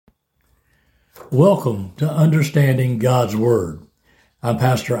Welcome to Understanding God's Word. I'm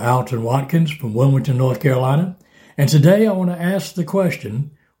Pastor Alton Watkins from Wilmington, North Carolina, and today I want to ask the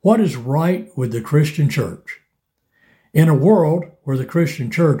question, what is right with the Christian church? In a world where the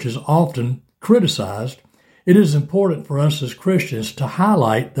Christian church is often criticized, it is important for us as Christians to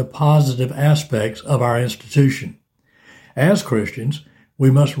highlight the positive aspects of our institution. As Christians,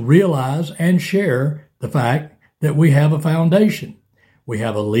 we must realize and share the fact that we have a foundation. We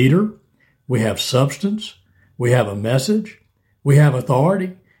have a leader. We have substance, we have a message, we have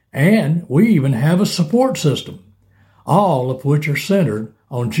authority, and we even have a support system, all of which are centered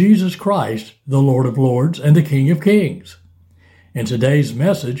on Jesus Christ, the Lord of Lords and the King of Kings. In today's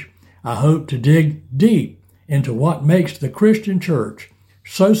message, I hope to dig deep into what makes the Christian church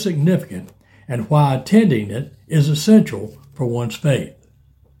so significant and why attending it is essential for one's faith.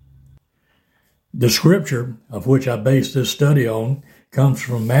 The scripture of which I base this study on comes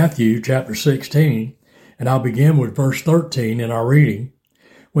from Matthew chapter 16, and I'll begin with verse 13 in our reading.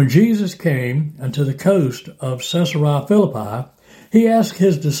 When Jesus came unto the coast of Caesarea Philippi, he asked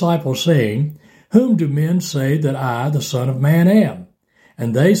his disciples, saying, Whom do men say that I, the Son of Man, am?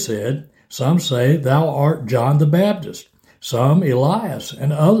 And they said, Some say thou art John the Baptist, some Elias,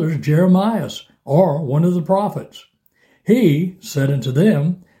 and others Jeremiah, or one of the prophets. He said unto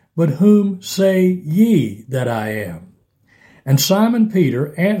them, But whom say ye that I am? And Simon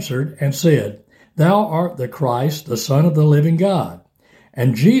Peter answered and said, Thou art the Christ, the Son of the living God.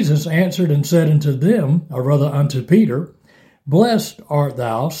 And Jesus answered and said unto them, or rather unto Peter, Blessed art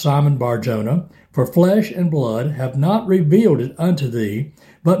thou, Simon Bar-Jonah, for flesh and blood have not revealed it unto thee,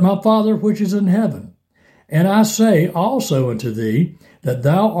 but my Father which is in heaven. And I say also unto thee, that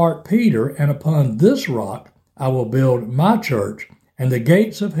thou art Peter, and upon this rock I will build my church, and the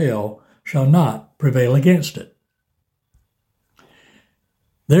gates of hell shall not prevail against it.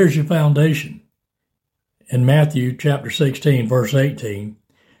 There's your foundation. In Matthew chapter 16, verse 18,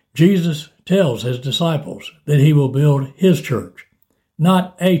 Jesus tells his disciples that he will build his church.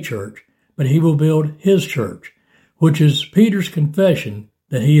 Not a church, but he will build his church, which is Peter's confession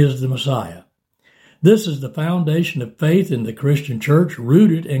that he is the Messiah. This is the foundation of faith in the Christian church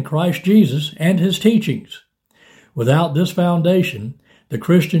rooted in Christ Jesus and his teachings. Without this foundation, the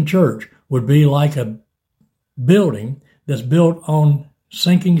Christian church would be like a building that's built on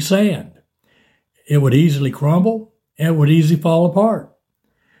sinking sand. It would easily crumble and would easily fall apart.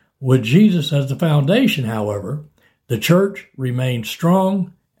 With Jesus as the foundation, however, the church remains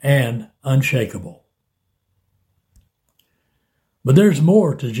strong and unshakable. But there's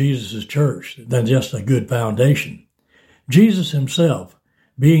more to Jesus' church than just a good foundation. Jesus himself,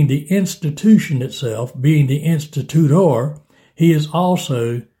 being the institution itself, being the institutor, he is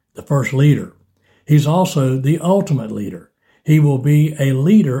also the first leader. He's also the ultimate leader. He will be a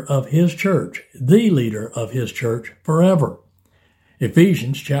leader of his church, the leader of his church forever.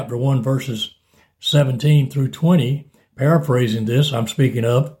 Ephesians chapter 1, verses 17 through 20, paraphrasing this, I'm speaking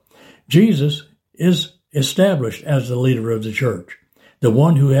of, Jesus is established as the leader of the church, the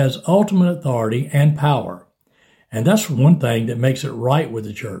one who has ultimate authority and power. And that's one thing that makes it right with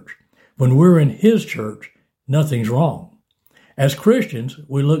the church. When we're in his church, nothing's wrong. As Christians,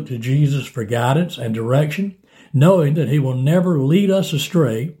 we look to Jesus for guidance and direction, knowing that he will never lead us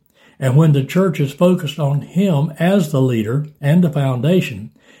astray, and when the church is focused on him as the leader and the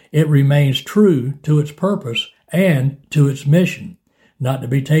foundation, it remains true to its purpose and to its mission, not to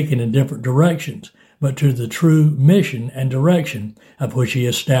be taken in different directions, but to the true mission and direction of which he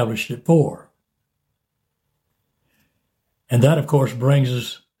established it for. And that, of course, brings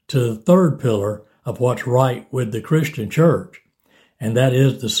us to the third pillar of what's right with the Christian church, and that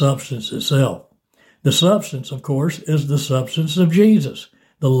is the substance itself. The substance, of course, is the substance of Jesus,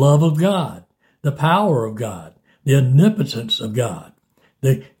 the love of God, the power of God, the omnipotence of God,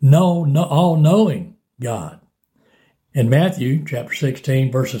 the all-knowing God. In Matthew chapter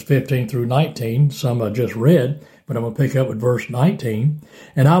 16, verses 15 through 19, some I just read, but I'm going to pick up with verse 19,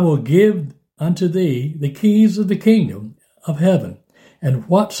 And I will give unto thee the keys of the kingdom of heaven, and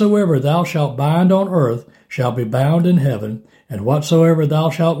whatsoever thou shalt bind on earth shall be bound in heaven, and whatsoever thou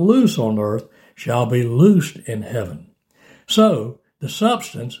shalt loose on earth shall be loosed in heaven. So, the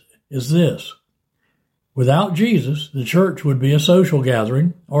substance is this. Without Jesus, the church would be a social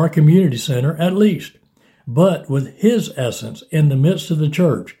gathering or a community center at least. But with his essence in the midst of the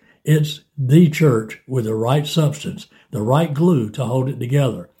church, it's the church with the right substance, the right glue to hold it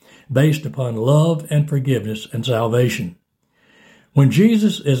together, based upon love and forgiveness and salvation. When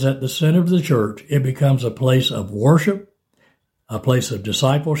Jesus is at the center of the church, it becomes a place of worship, a place of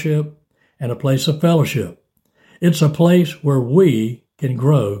discipleship, and a place of fellowship. It's a place where we can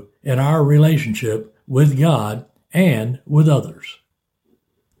grow in our relationship with God and with others.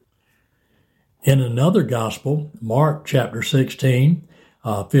 In another gospel, Mark chapter 16,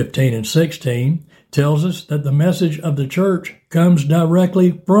 15 and 16, tells us that the message of the church comes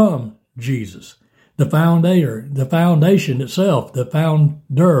directly from Jesus, the foundation itself, the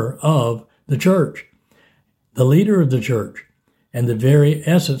founder of the church, the leader of the church, and the very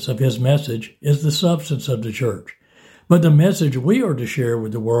essence of his message is the substance of the church. But the message we are to share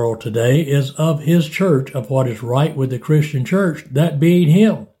with the world today is of his church, of what is right with the Christian church, that being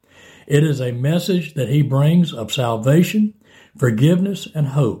him. It is a message that he brings of salvation, forgiveness, and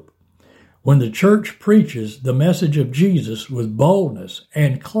hope. When the church preaches the message of Jesus with boldness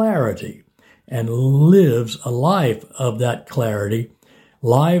and clarity and lives a life of that clarity,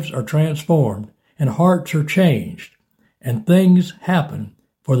 lives are transformed and hearts are changed, and things happen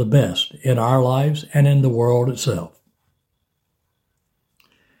for the best in our lives and in the world itself.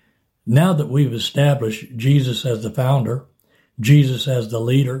 Now that we've established Jesus as the founder, Jesus as the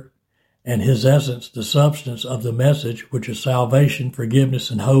leader, and his essence, the substance of the message, which is salvation, forgiveness,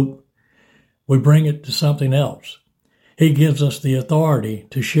 and hope, we bring it to something else. He gives us the authority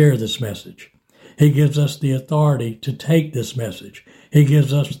to share this message. He gives us the authority to take this message. He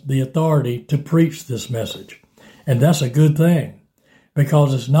gives us the authority to preach this message. And that's a good thing,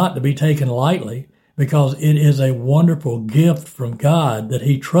 because it's not to be taken lightly, because it is a wonderful gift from God that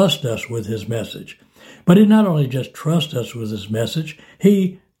he trusts us with his message. But he not only just trusts us with his message,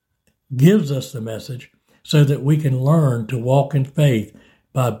 he gives us the message so that we can learn to walk in faith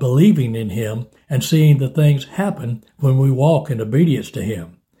by believing in him and seeing the things happen when we walk in obedience to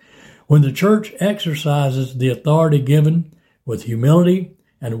him. When the church exercises the authority given with humility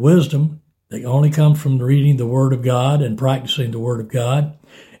and wisdom that only comes from reading the Word of God and practicing the Word of God,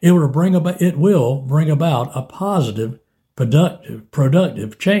 it will bring about a positive,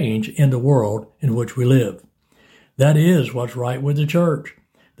 productive change in the world in which we live. That is what's right with the church.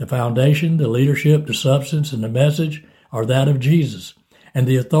 The foundation, the leadership, the substance, and the message are that of Jesus. And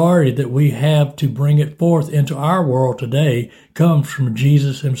the authority that we have to bring it forth into our world today comes from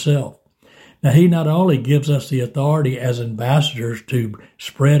Jesus himself. Now, he not only gives us the authority as ambassadors to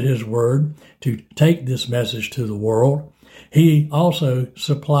spread his word, to take this message to the world, he also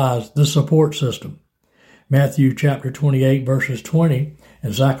supplies the support system. Matthew chapter 28, verses 20,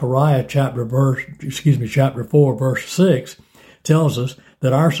 and Zechariah chapter 4, verse 6 tells us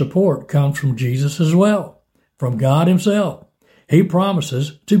that our support comes from Jesus as well, from God himself. He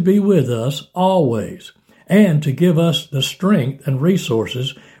promises to be with us always and to give us the strength and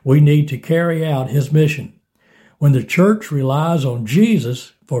resources we need to carry out his mission. When the church relies on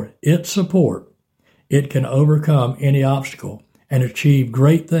Jesus for its support, it can overcome any obstacle and achieve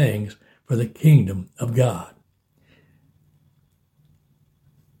great things for the kingdom of God.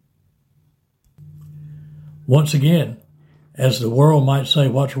 Once again, as the world might say,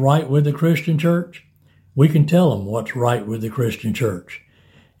 what's right with the Christian church? We can tell them what's right with the Christian church.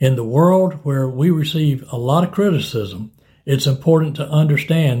 In the world where we receive a lot of criticism, it's important to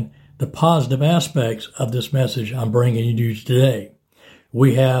understand the positive aspects of this message I'm bringing you today.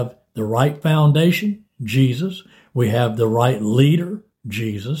 We have the right foundation, Jesus. We have the right leader,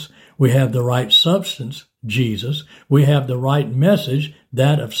 Jesus. We have the right substance, Jesus. We have the right message,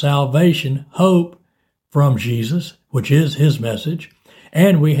 that of salvation, hope from Jesus, which is his message.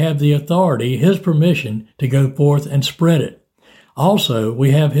 And we have the authority, his permission to go forth and spread it. Also,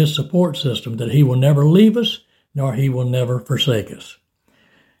 we have his support system that he will never leave us, nor he will never forsake us.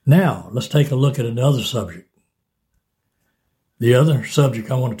 Now, let's take a look at another subject. The other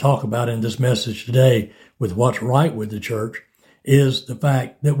subject I want to talk about in this message today with what's right with the church is the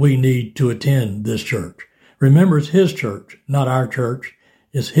fact that we need to attend this church. Remember, it's his church, not our church.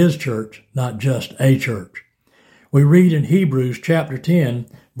 It's his church, not just a church. We read in Hebrews chapter 10,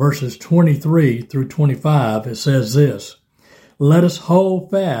 verses 23 through 25, it says this, "Let us hold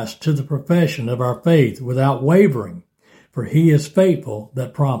fast to the profession of our faith without wavering, for he is faithful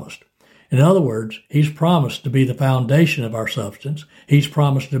that promised." In other words, he's promised to be the foundation of our substance. He's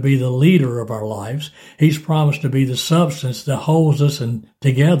promised to be the leader of our lives. He's promised to be the substance that holds us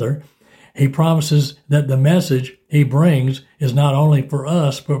together. He promises that the message he brings is not only for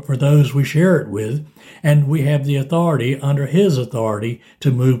us, but for those we share it with. And we have the authority under his authority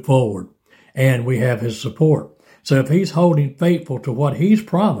to move forward. And we have his support. So if he's holding faithful to what he's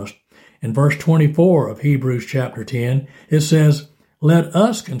promised, in verse 24 of Hebrews chapter 10, it says, "Let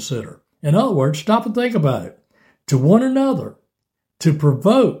us consider." In other words, stop and think about it. To one another, to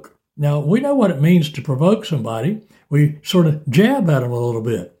provoke. Now, we know what it means to provoke somebody. We sort of jab at them a little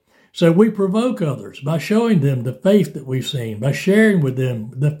bit. So we provoke others by showing them the faith that we've seen, by sharing with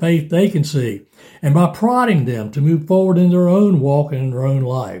them the faith they can see, and by prodding them to move forward in their own walk and in their own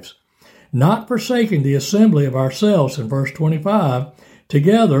lives. Not forsaking the assembly of ourselves in verse 25,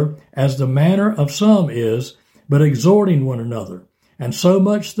 together as the manner of some is, but exhorting one another, and so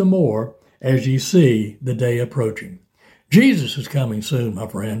much the more as ye see the day approaching. Jesus is coming soon, my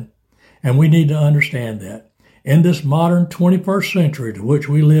friend, and we need to understand that. In this modern 21st century to which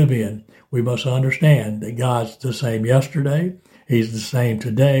we live in, we must understand that God's the same yesterday, He's the same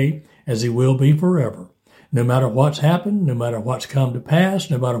today, as He will be forever. No matter what's happened, no matter what's come to pass,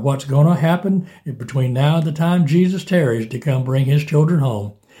 no matter what's going to happen between now and the time Jesus tarries to come bring His children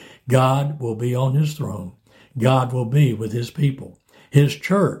home, God will be on His throne. God will be with His people. His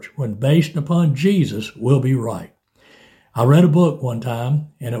church, when based upon Jesus, will be right. I read a book one time,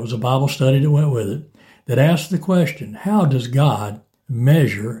 and it was a Bible study that went with it, that asked the question, how does God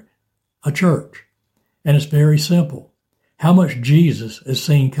measure a church? And it's very simple. How much Jesus is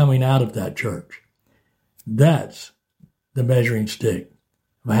seen coming out of that church? That's the measuring stick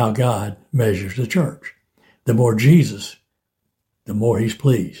of how God measures the church. The more Jesus, the more He's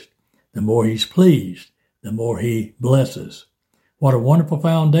pleased. The more He's pleased, the more He blesses. What a wonderful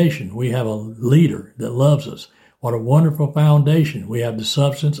foundation. We have a leader that loves us. What a wonderful foundation. We have the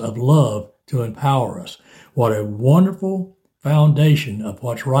substance of love to empower us. What a wonderful foundation of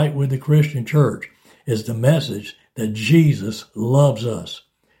what's right with the Christian church is the message that Jesus loves us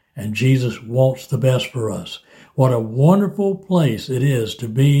and Jesus wants the best for us. What a wonderful place it is to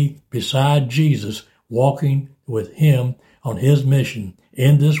be beside Jesus, walking with Him on His mission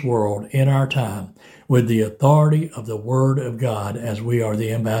in this world, in our time, with the authority of the Word of God as we are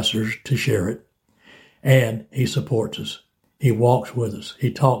the ambassadors to share it. And He supports us. He walks with us.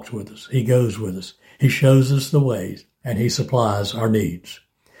 He talks with us. He goes with us. He shows us the ways, and He supplies our needs.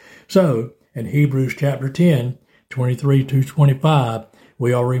 So, in Hebrews chapter 10, 23 to 25,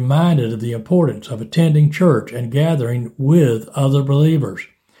 we are reminded of the importance of attending church and gathering with other believers.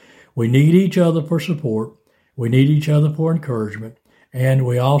 We need each other for support. We need each other for encouragement. And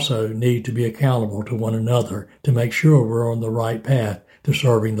we also need to be accountable to one another to make sure we're on the right path to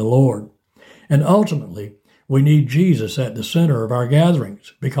serving the Lord. And ultimately, we need Jesus at the center of our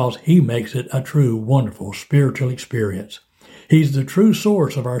gatherings because He makes it a true, wonderful spiritual experience. He's the true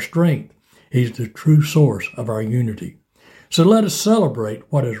source of our strength. He's the true source of our unity. So let us celebrate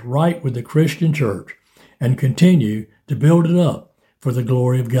what is right with the Christian church and continue to build it up for the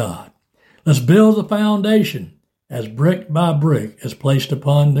glory of God. Let's build the foundation as brick by brick is placed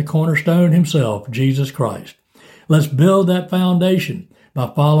upon the cornerstone Himself, Jesus Christ. Let's build that foundation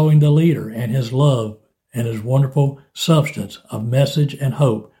by following the leader and His love and His wonderful substance of message and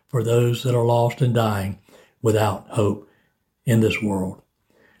hope for those that are lost and dying without hope in this world.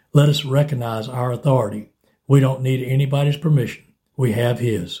 Let us recognize our authority. We don't need anybody's permission. We have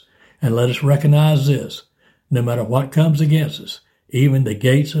His. And let us recognize this. No matter what comes against us, even the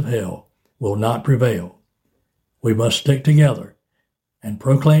gates of hell will not prevail. We must stick together and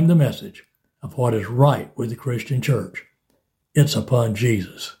proclaim the message of what is right with the Christian church. It's upon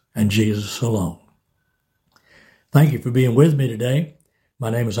Jesus and Jesus alone. Thank you for being with me today. My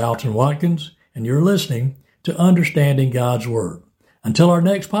name is Alton Watkins, and you're listening to Understanding God's Word. Until our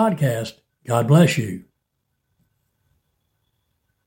next podcast, God bless you.